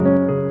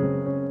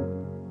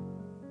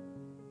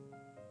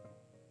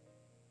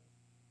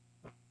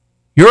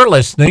You're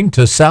listening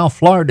to South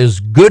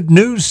Florida's good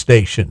news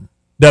station,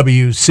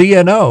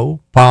 WCNO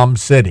Palm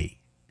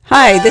City.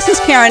 Hi, this is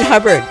Karen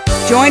Hubbard.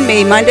 Join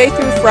me Monday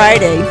through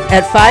Friday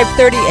at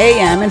 5:30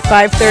 a.m. and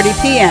 5:30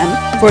 p.m.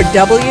 for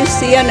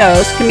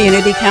WCNO's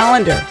Community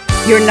Calendar.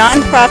 Your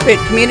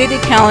nonprofit community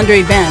calendar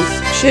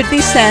events should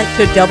be sent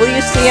to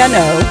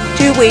WCNO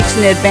 2 weeks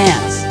in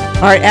advance.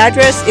 Our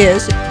address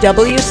is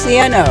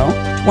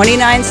WCNO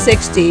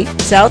 2960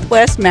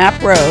 Southwest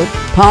Map Road,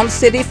 Palm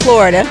City,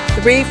 Florida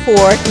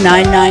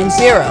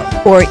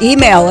 34990, or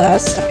email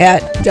us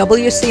at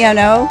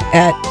wcno@wcno.com.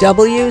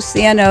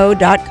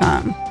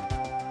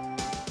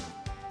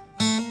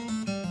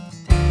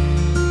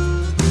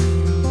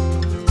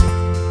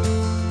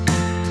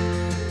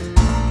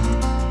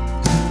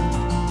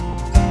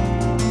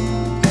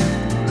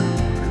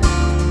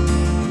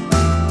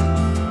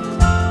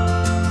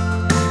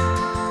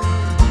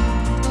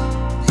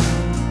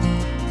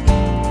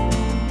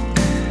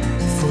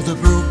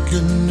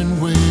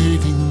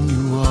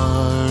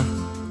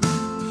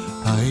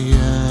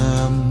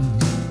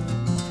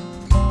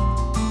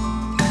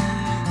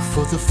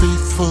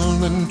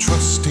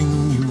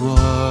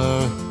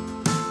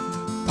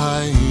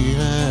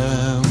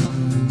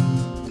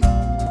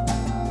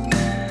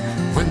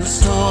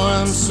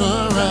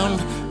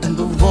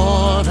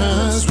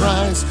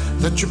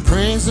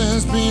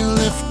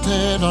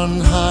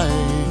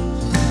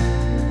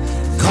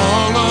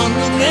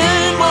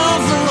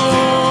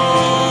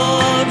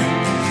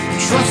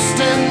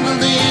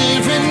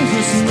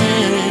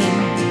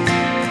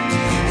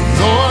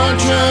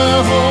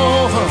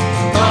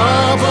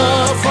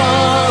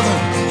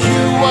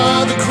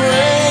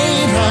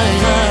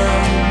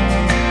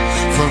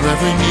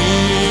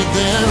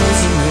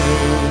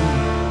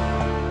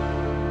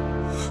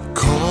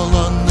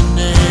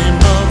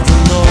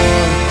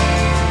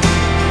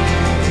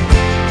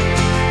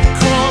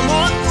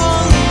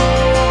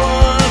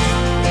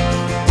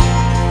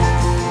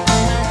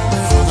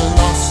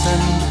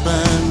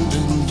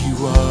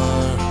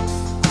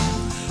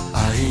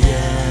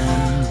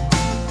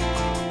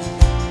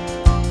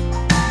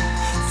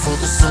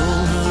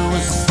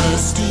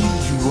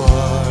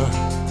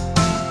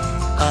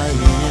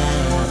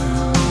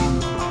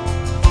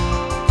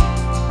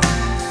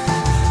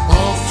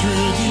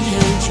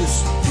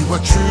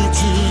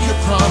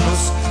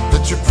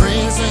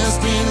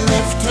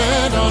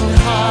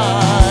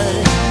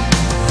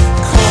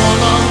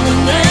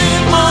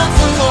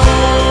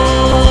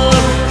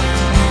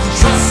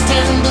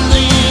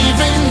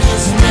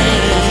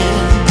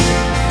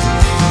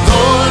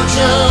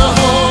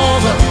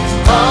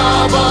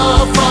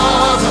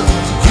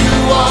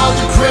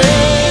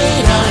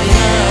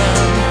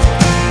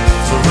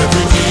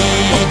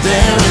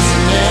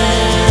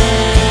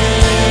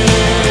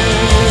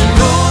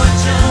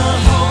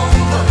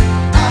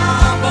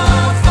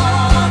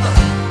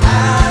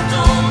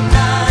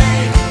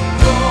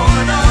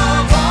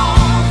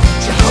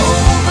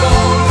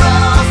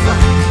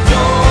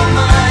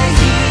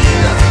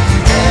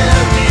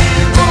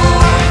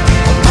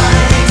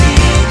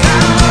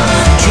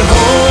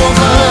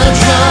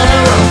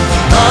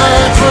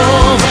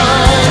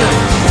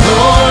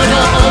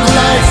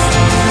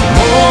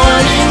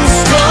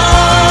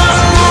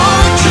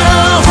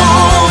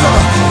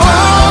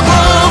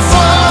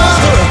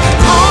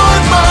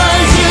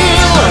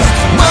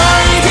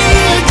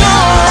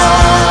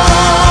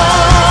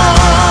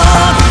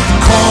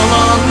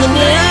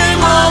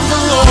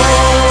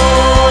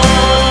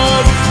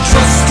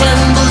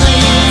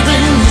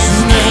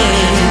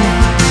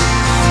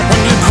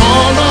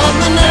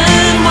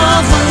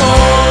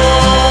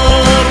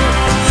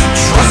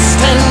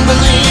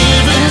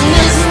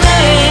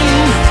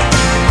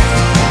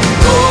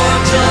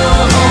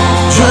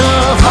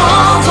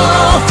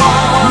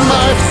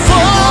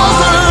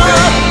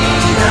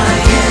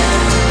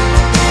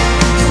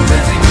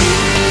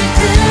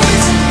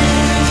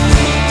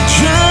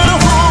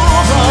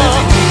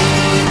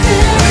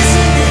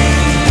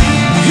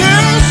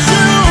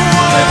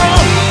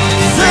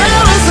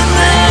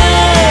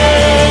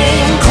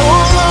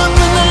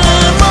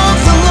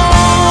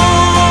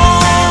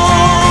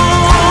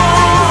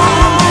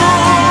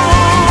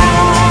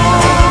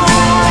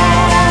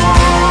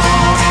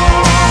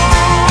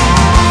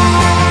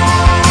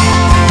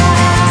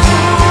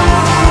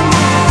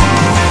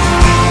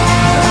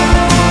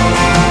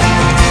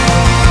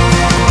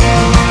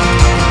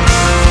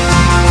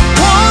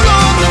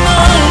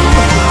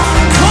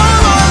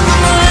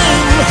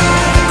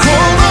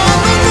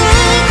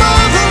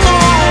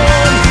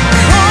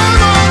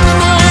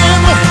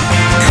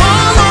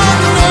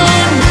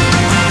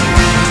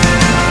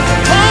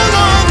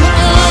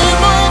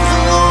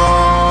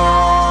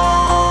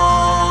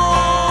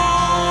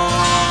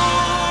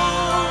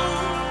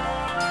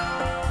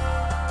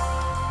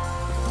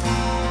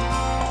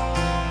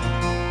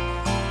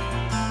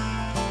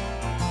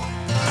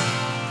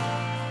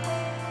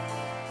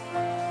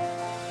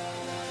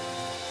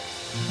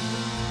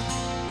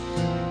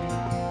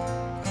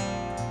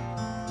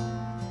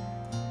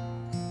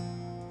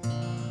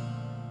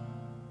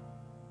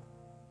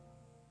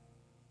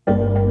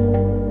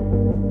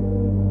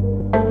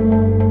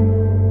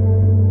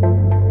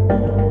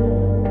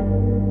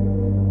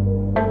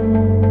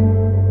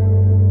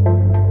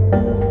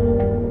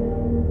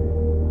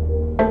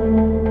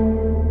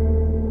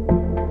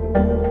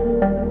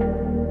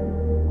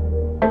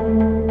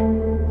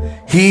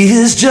 He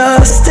is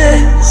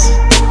justice,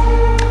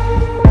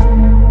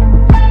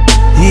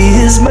 He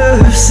is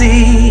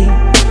mercy,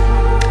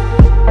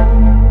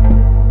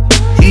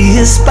 He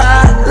is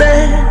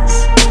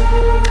spotless,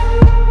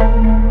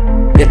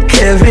 yet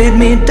carried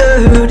me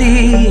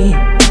dirty.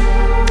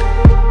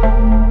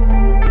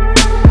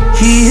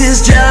 He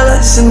is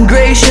jealous and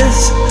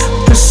gracious,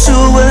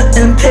 pursuer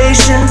and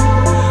patient,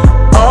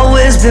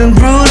 always been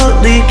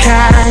brutally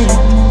kind.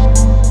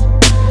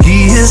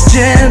 He is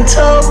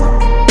gentle,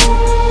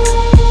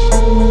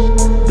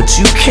 but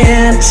you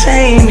can't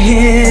tame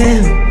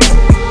him.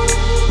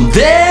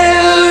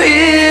 There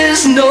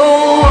is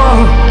no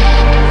one,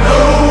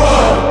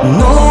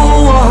 no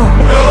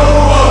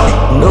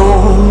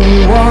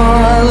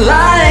one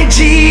like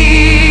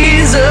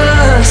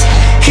Jesus.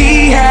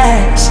 He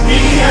has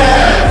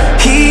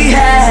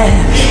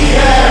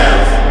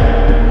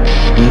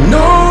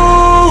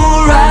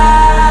no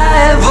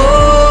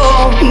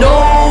rival, no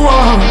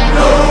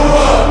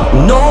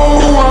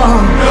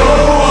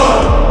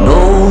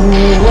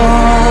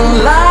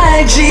one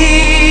like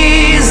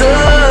Jesus.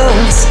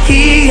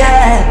 He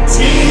has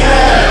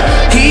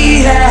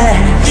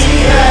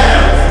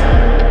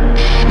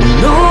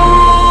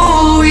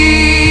no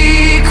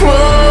equal.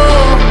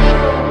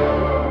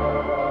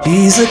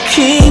 He's a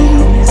king,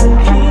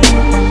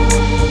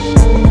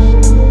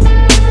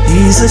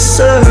 He's a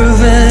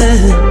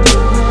servant,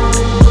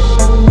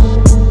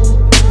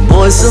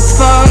 voice of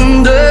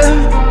thunder,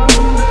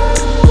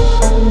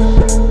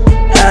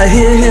 I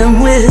hear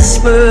Him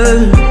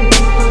whisper.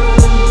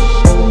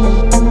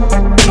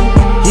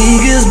 He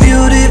gives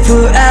beauty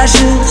for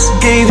ashes,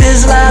 gave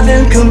His life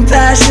and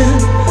compassion,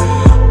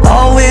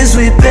 always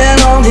weeping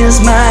on His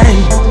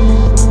mind.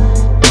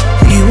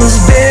 He was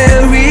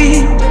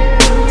buried,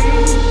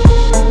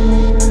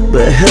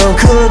 but hell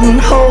couldn't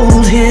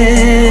hold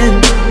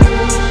Him.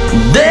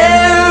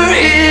 There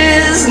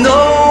is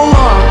no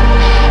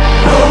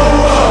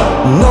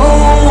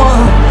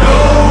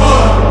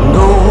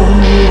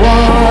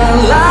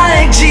one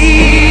like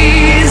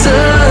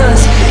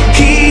Jesus.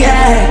 He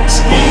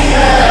has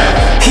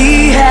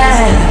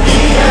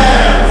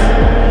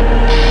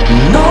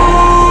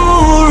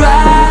no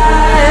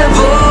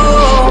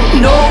rival,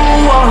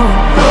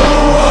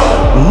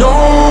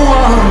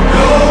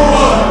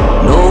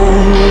 no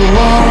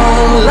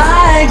one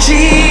like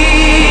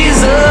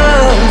Jesus.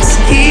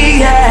 He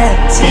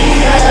has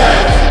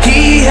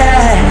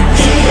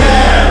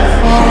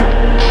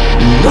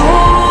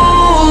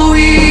no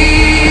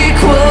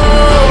equal.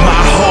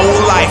 My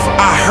whole life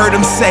I heard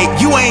Him say,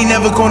 you ain't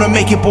never gonna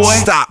make it, boy.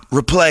 Stop,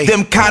 replay.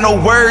 Them kind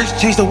of words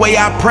change the way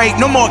I pray.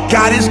 No more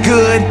God is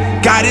good,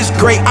 God is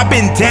great. I've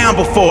been down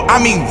before,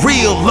 I mean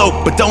real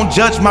low, but don't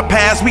judge my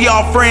past, we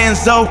all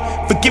friends though.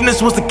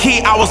 Forgiveness was the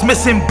key, I was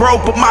missing bro,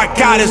 but my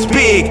God is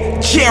big,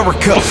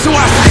 Jericho. So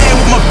I stand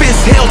with my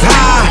fists held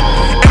high,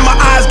 and my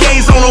eyes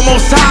gaze on the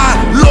Most High.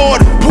 Lord,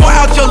 pour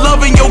out your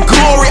love and your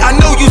glory. I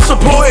know you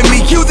supporting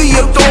me, you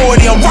the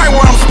authority. I'm right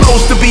where I'm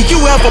supposed to be,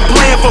 you have a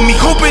plan for me.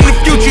 Hope in the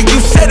future,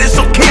 you said it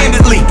so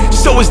candidly.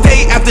 So as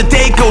day after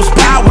day goes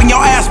by, when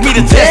y'all ask me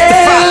to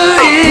testify,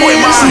 I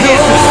point my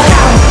hands to the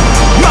sky.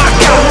 My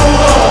God,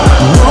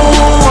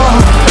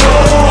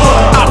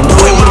 I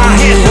point my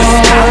hands to the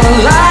sky.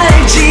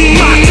 Like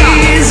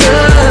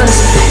Jesus,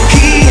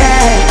 He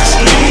has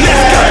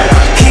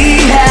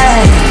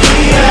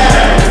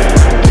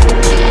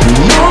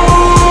no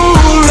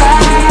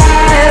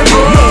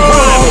rival,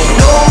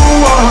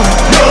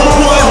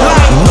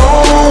 no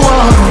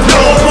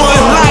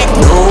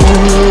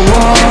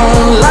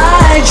one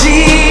like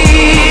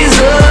Jesus.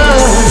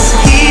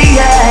 He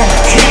has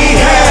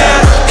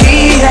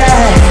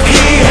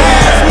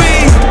Me,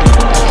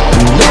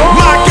 no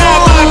my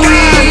God,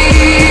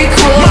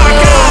 equal. my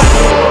God.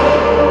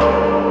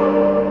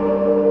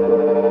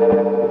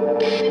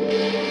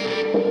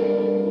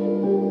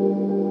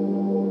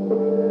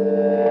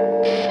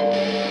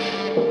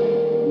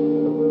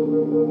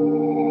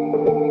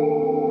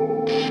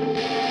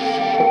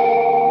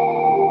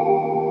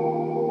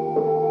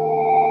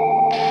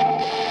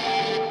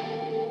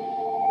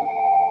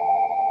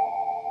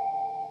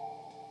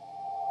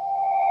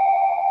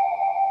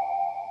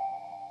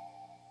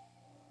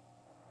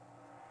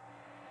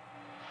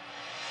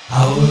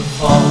 Our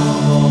Father,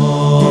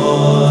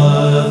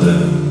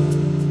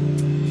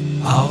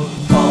 our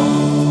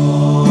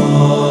Father,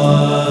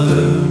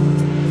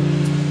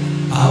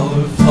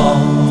 our Father,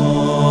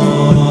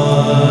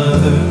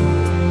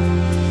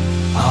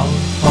 our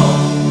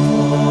Father,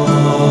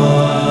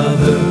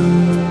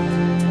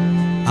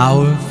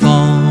 our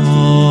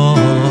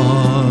Father,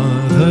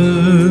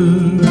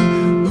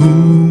 who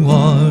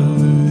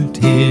art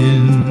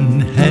in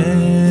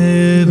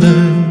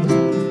heaven,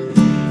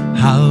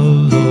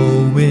 hallowed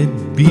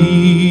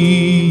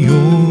be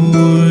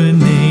your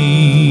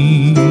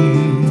name.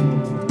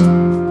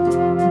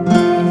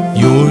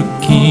 Your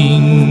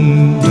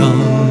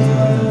kingdom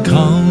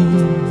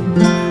come,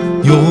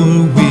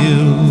 your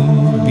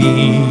will be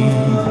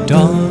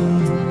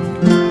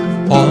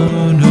done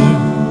on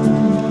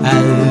earth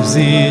as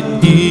it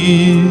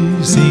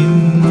is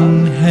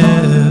in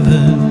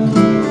heaven,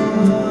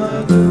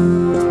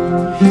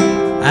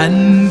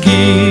 and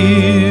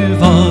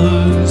give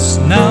us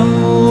now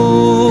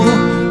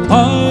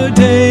our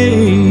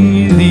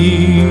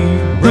daily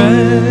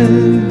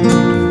bread.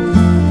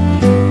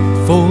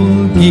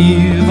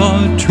 Forgive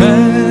our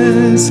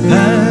trespasses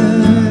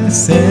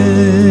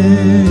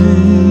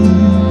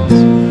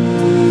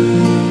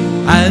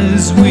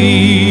as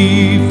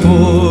we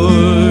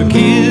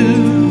forgive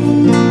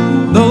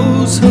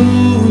those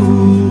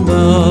who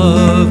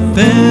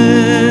offend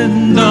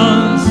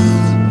us.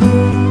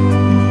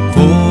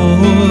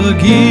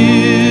 Forgive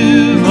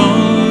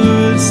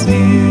our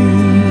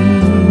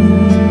sins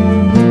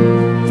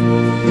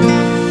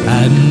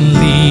and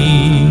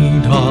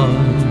lead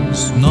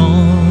us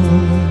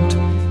not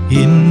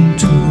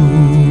into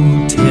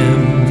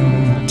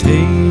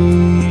temptation,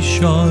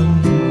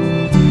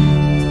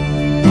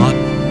 but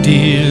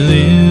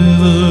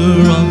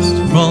deliver us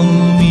from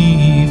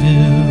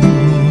evil.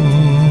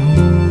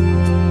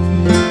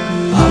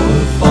 Our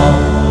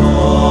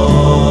Father,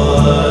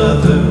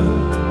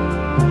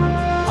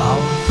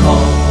 our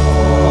Father,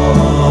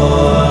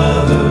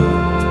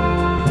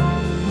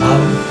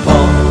 our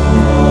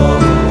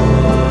Father,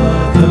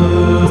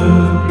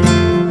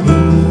 who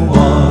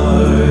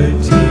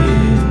art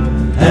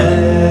in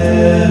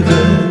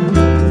heaven,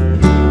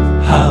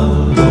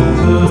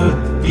 hallowed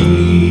be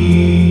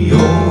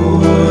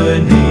your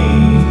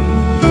name.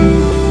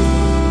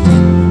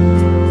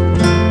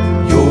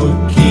 Your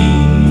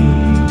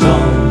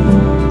kingdom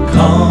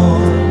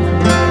come,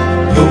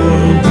 your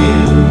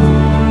will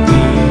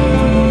be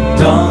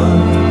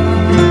done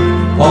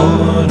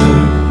on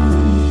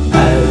earth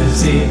as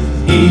it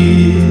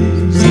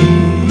is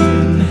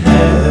in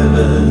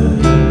heaven.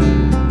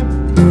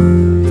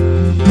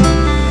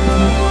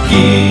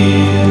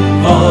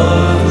 Give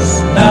us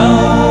now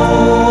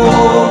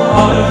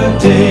our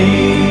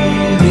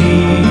daily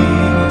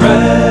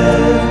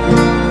bread.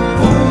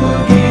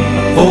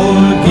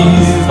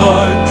 Forgive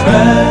our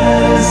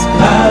trespasses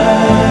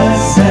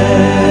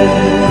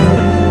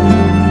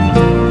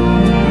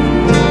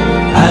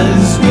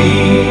as we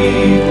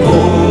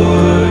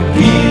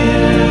forgive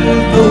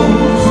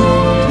those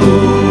who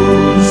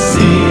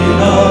sin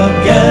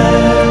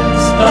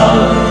against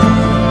us.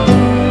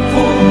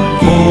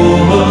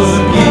 Forgive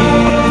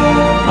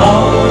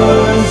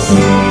our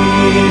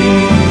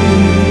sins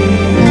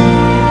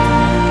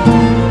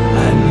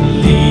and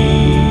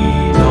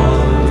lead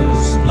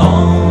us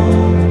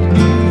not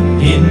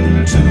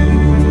into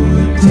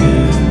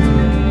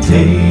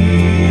temptation.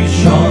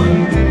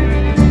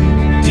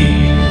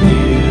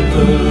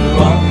 Deliver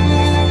us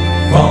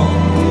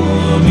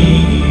from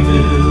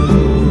evil.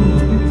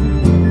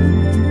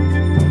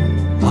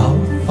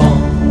 Our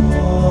Father,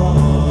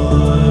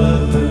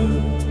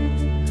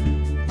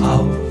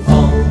 our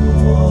Father,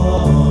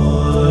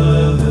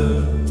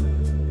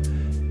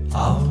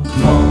 our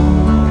Father.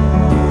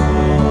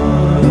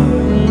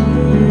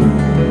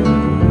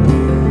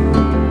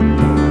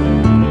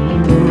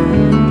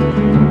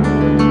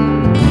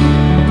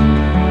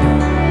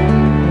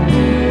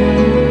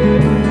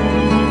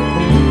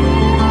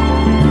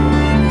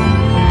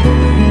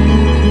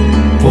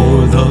 For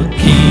the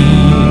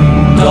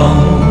kingdom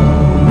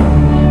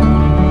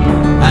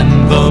and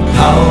the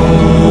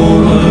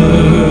power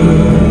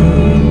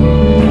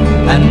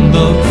and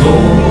the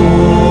glory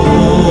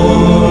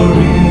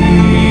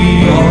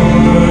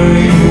are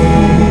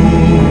yours,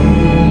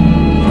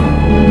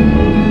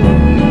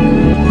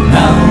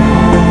 now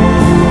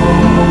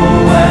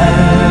and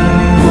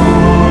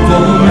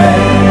forever.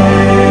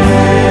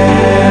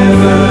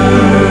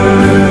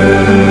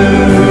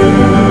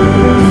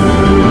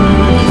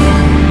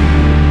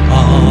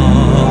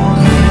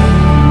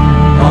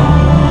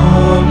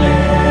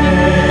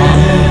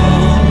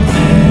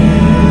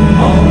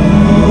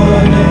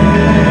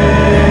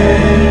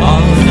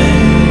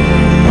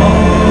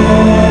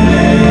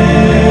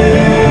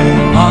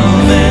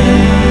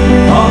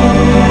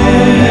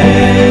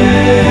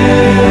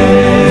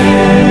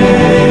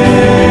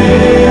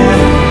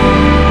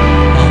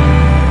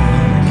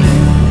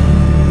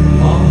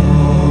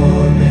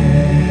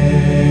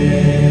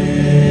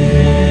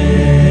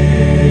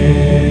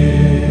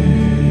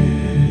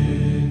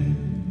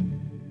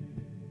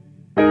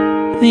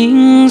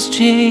 Things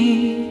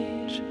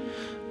change,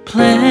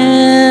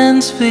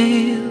 plans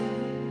fail.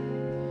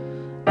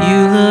 You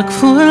look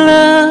for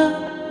love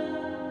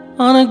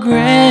on a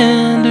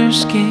grander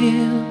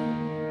scale.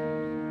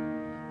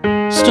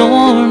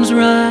 Storms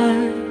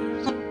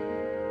rise,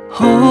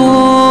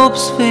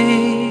 hopes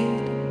fade,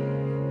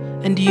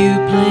 and you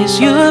place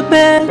your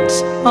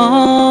bets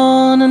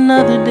on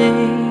another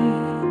day.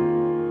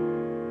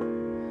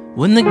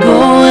 When the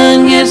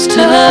going gets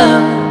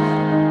tough,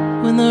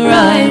 when the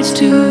ride's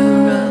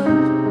too rough,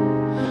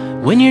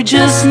 when you're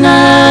just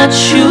not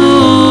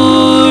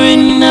sure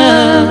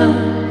enough,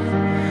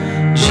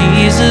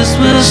 Jesus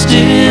will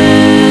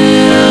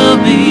still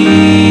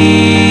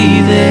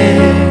be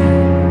there.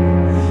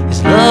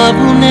 His love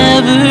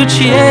never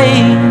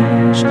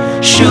change.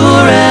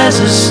 Sure as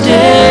a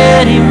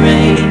steady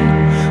rain,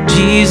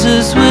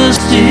 Jesus will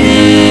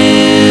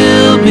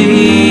still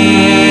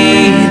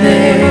be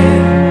there.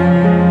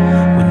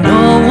 When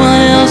no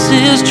one else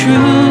is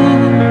true,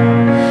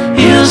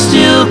 He'll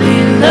still be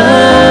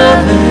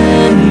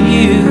loving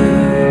you.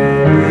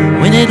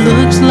 When it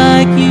looks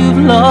like you've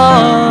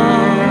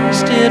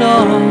lost it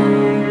all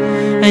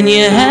and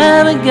you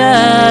haven't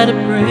got a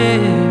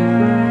prayer,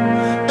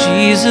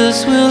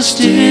 Jesus will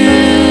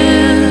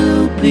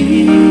still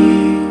be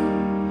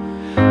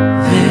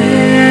there.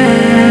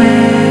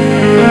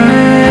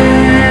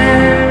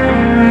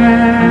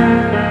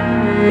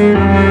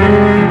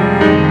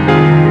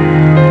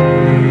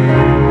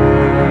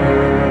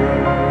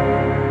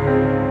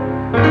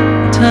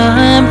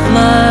 Time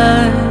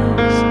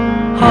flies,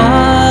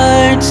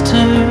 hearts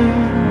turn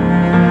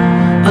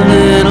a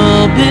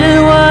little bit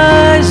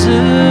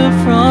wiser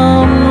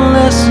from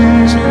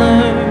lessons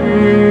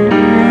learned.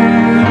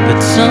 But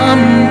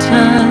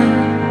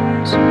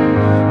sometimes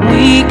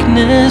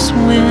weakness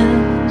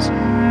wins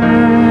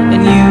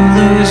and you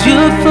lose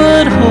your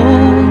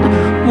foothold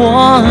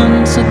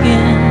once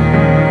again.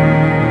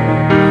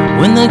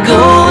 When the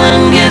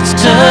going gets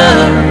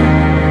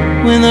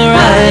tough, when the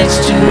ride's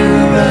too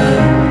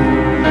rough,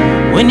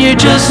 when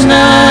you're just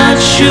not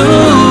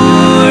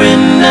sure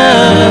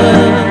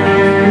enough,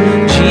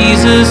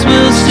 Jesus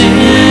will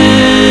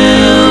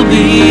still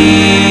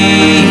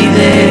be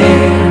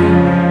there.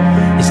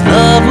 His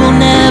love will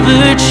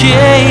never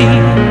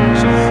change.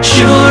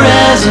 Sure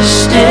as a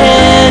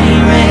steady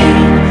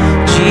rain,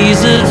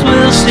 Jesus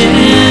will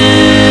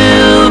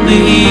still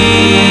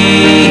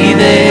be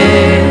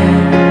there.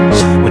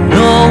 When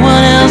no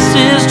one else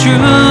is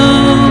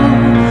true,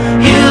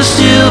 He'll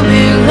still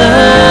be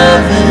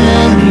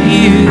loving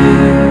you.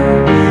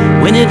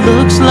 When it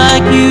looks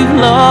like you've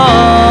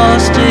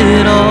lost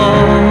it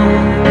all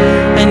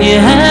and you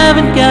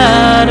haven't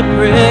got a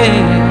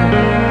prayer,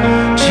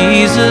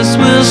 Jesus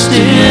will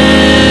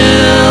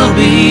still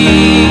be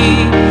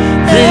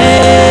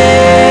there.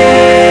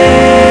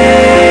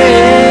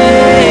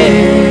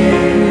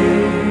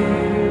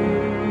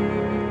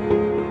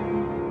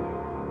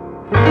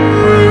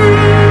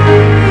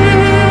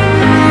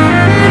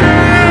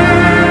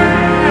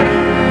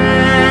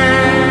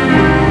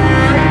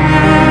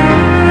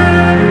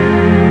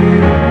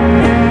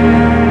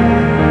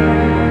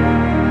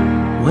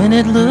 When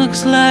it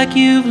looks like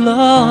you've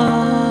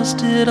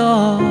lost it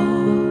all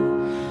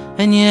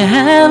and you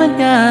haven't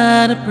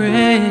got a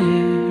prayer,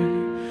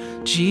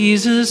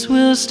 Jesus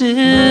will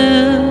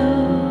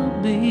still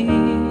be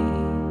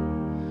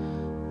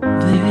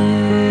there.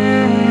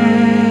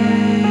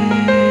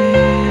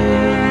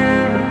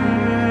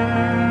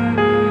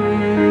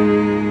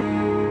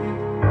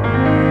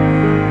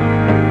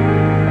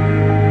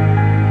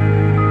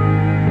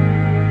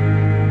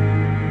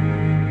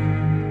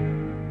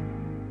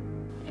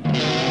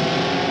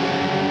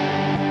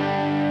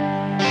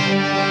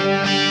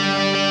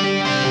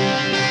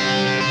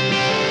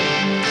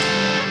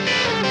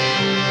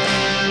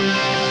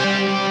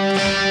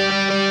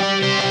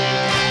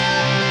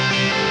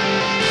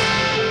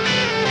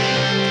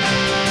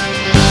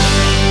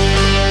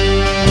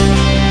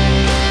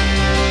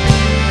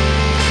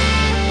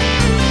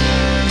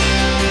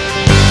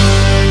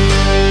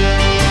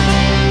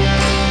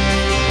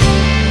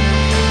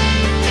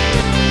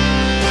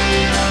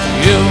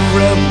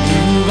 Every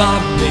move I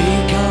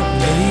make, I'm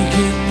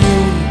making you.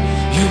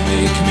 You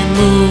make me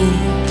move.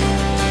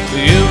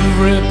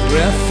 Every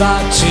breath I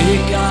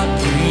take, I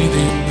breathe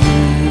in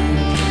you.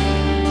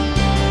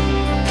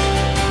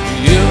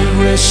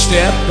 Every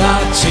step I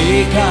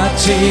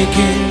take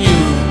in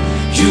you.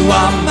 You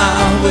are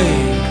my way.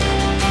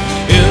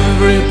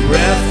 Every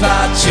breath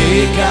I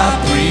take, I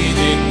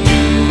breathe in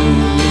you.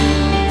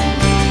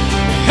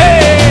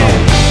 Hey!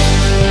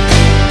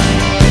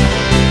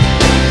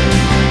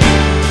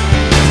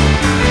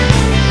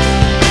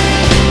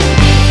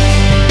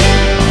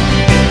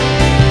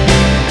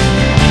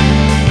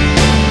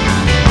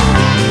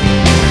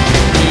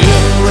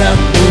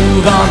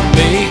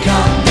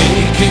 I'm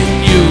making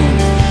you.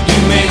 You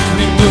make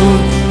me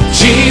move.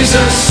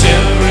 Jesus,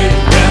 every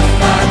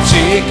breath I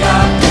take,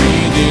 I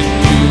breathe in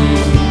you.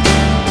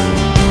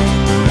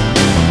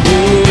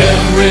 Oh,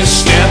 every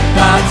step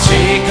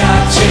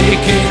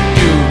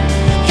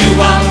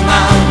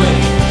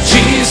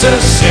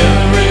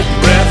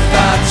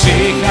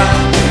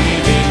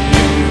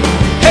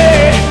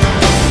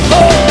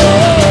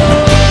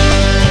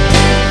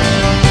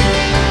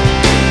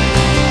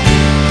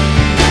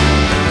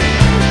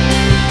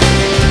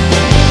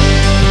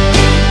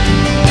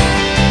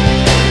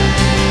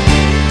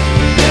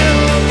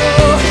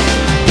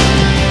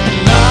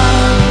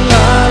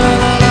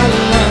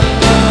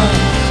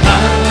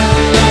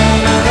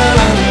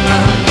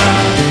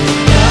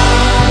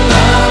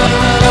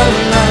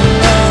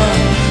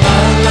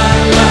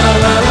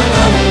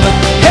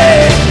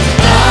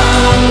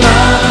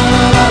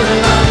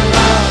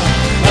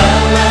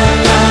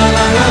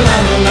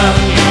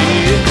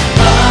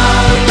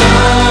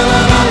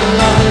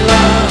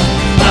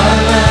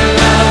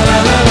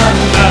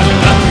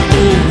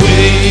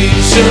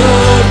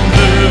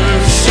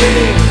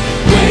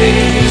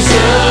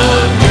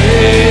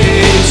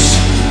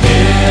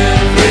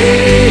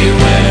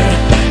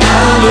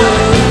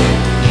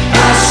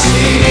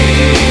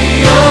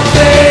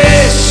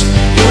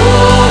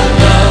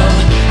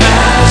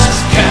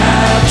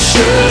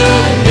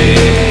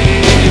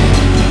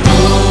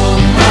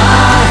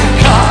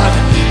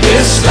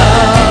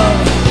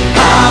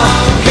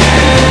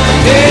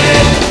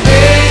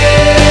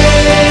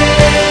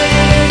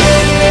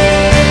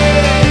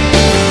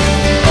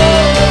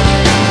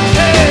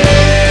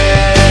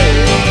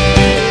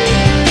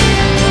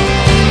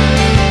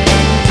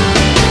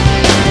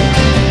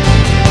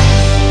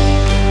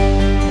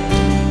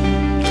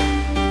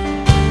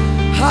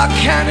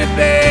can it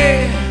be?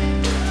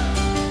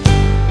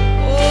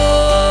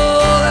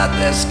 Oh, that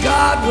this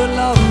God would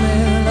love me,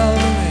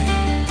 love me.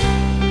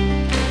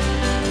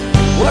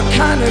 What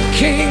kind of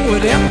king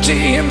would empty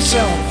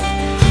himself?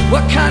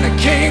 What kind of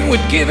king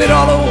would give it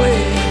all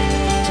away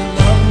to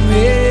love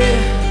me?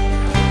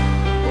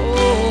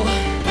 Oh,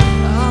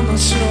 I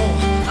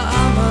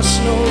must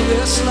know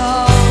this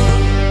love.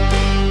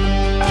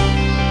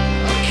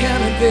 How can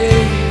it be?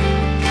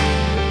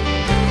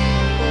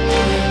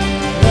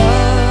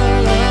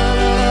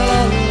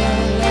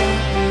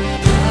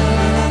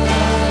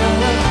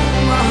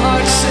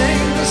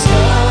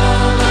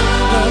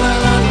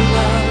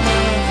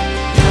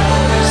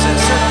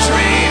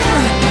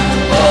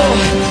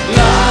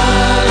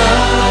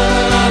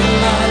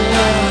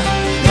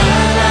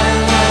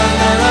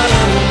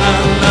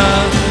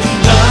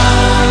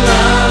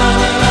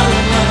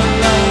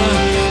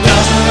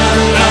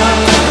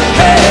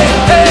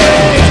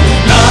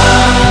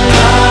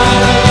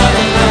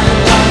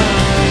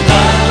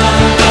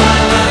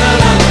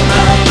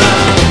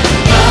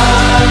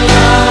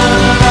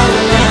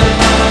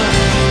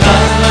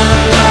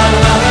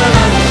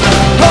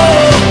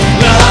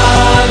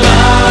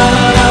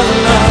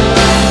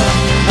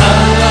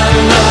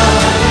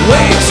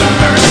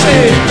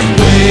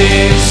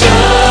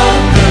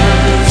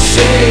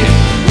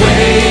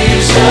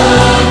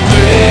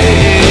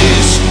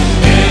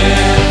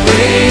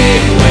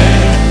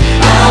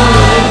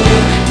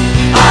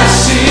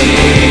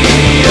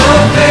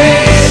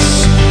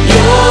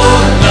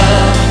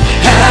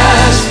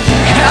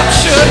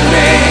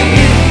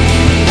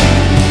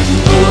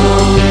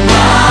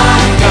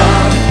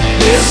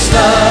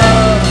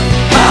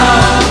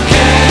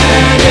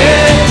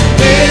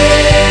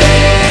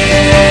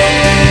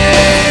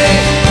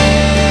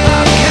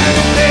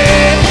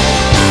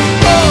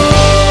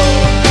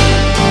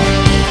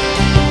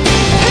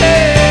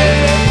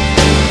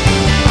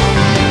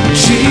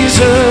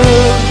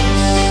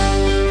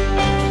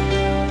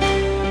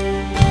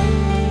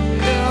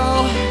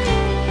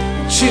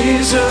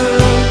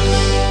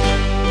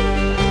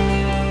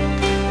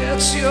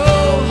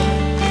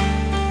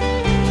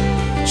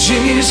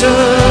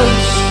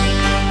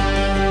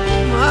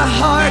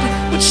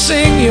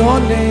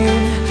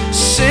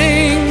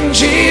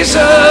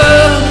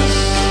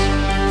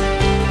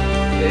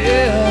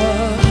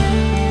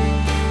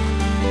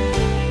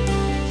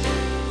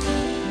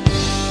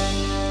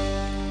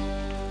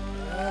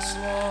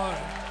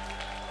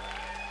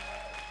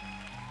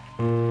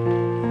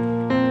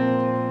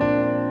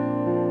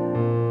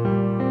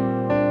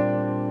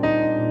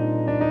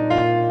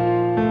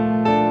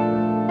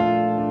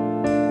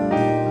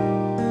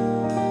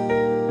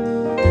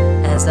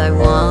 As I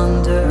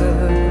wander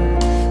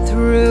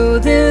through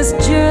this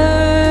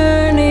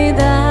journey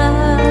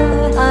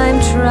that I'm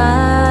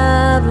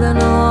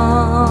traveling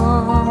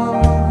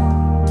on,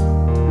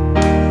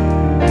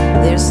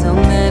 there's so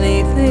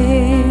many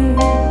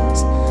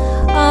things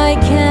I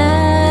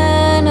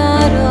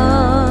cannot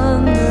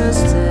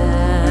understand,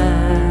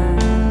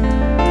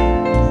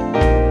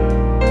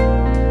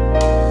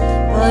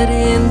 but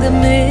in the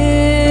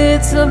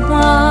midst of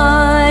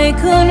my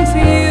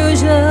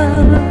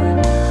confusion,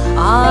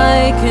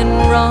 I can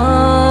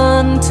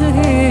run to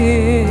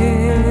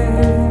Him.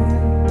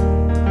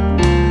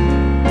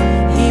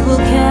 He will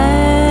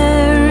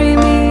carry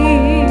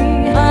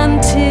me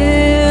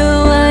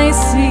until I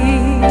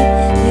see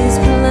His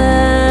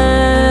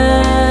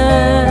plan.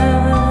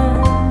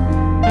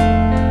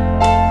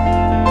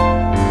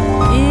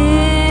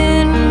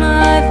 In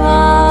my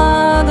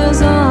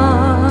Father's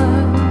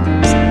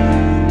arms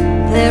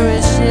there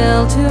is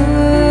shelter.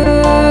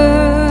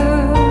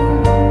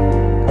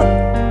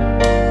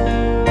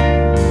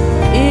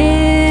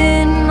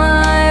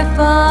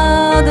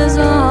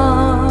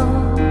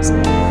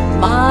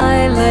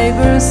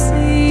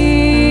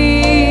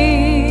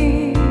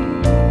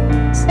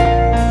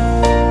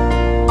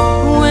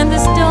 When the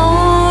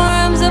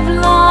storms of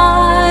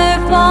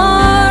life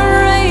are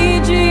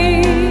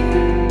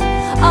raging,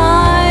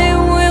 I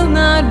will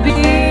not be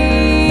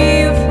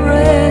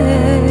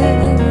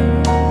afraid,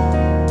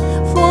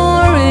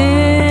 for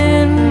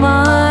in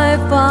my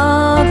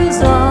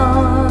Father's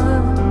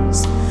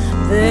arms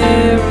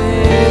there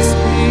is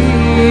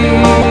peace.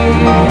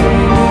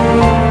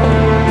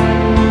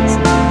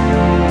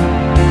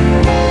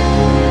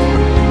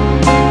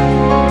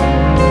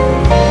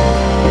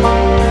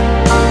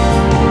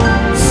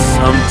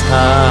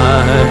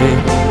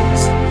 Sometimes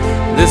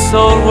this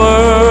old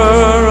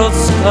world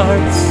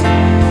starts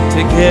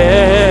to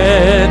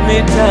get me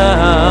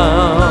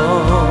down.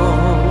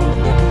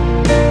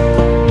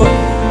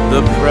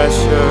 The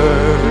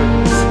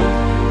pressures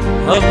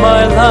of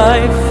my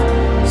life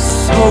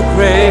so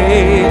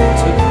great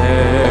to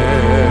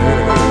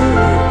bear,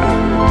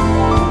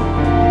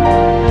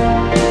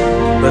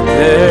 but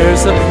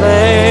there's a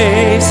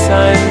place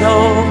I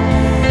know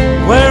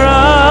where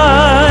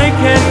I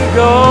can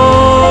go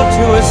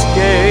to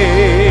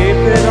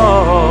escape it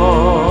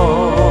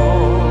all,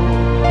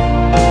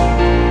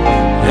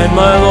 and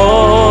my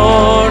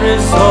Lord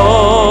is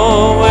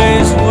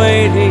always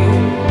waiting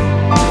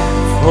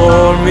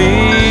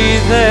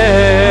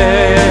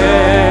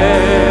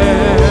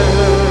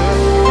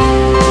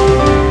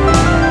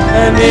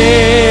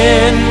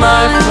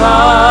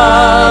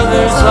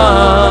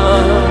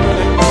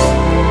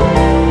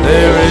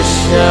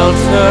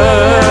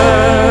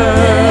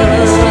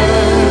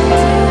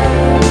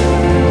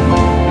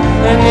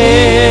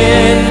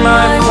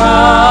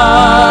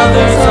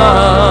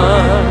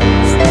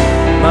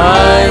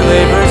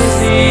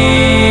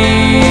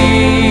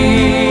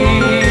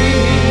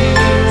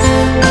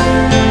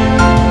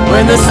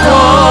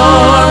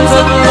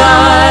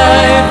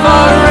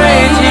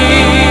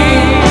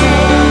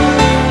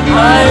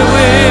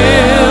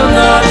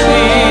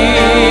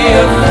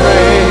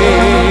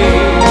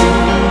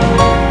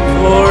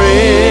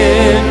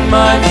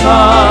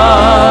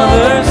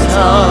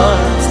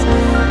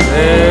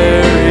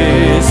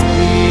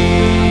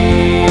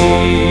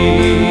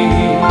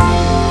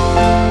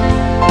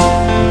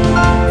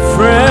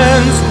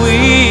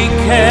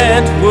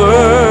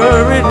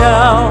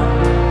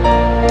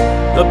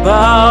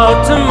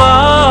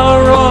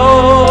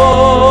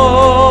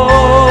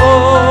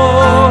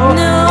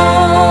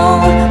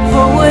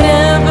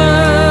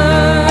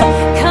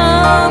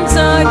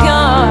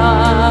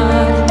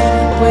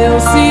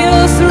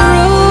through.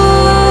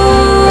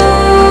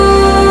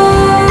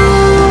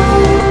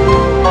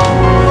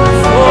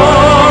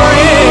 For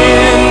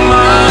in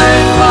my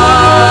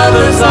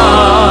Father's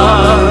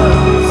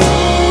arms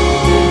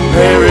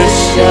there is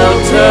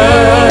shelter,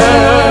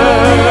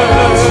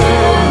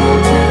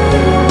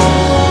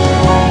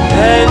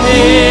 and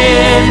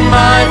in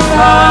my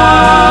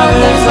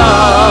Father's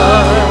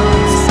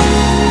arms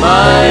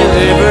my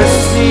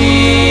liberty.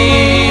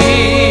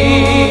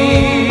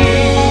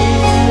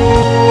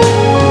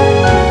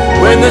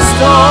 When the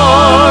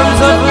storms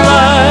of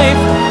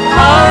life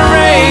are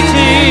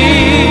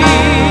raging,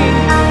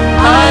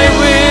 I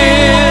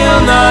will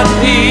not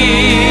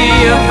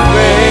be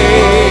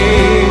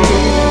afraid,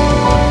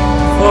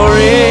 for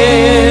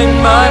in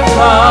my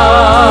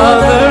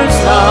Father's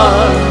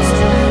arms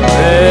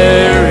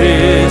there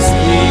is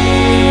peace.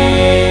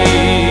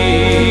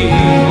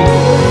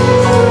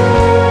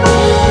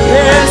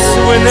 Yes,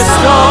 when the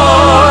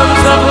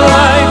storms of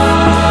life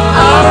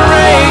are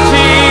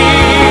raging,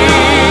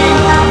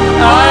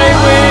 I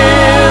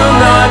will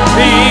not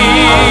be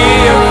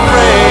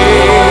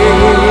afraid,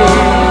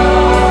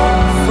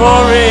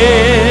 for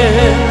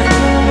in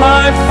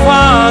my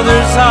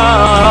Father's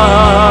arms,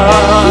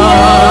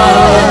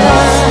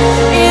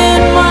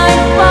 In my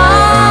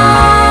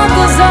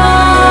Father's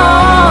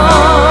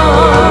arms,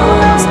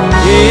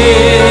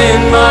 in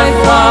my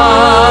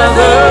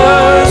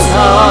Father's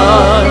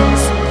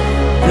arms,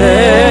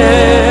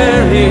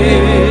 there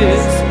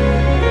is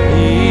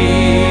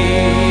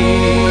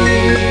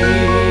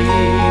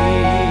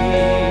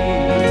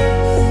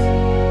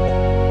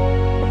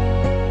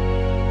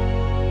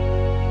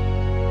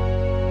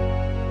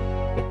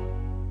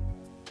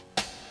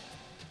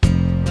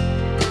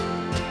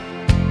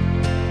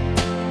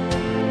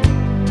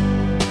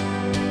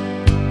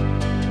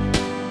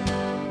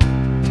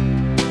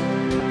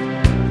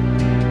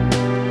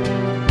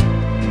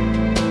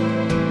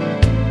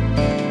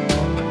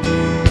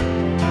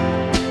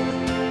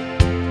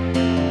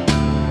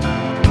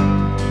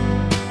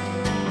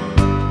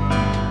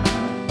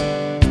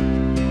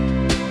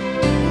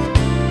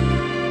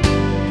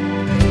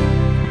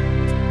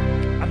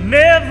I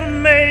never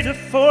made a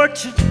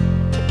fortune.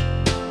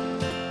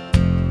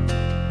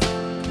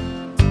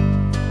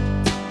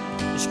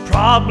 It's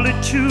probably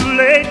too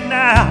late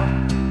now.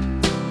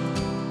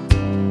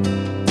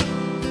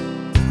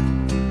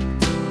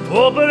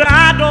 Oh, but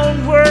I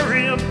don't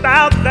worry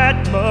about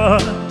that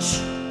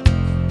much,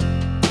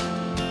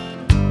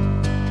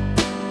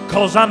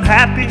 'cause I'm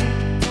happy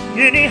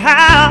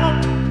anyhow.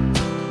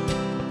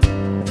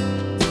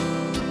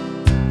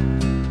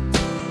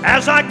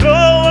 As I go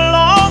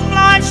along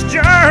life's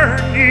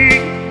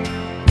journey,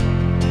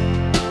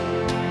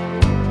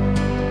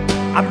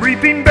 I'm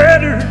reaping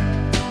better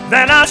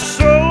than I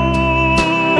sowed.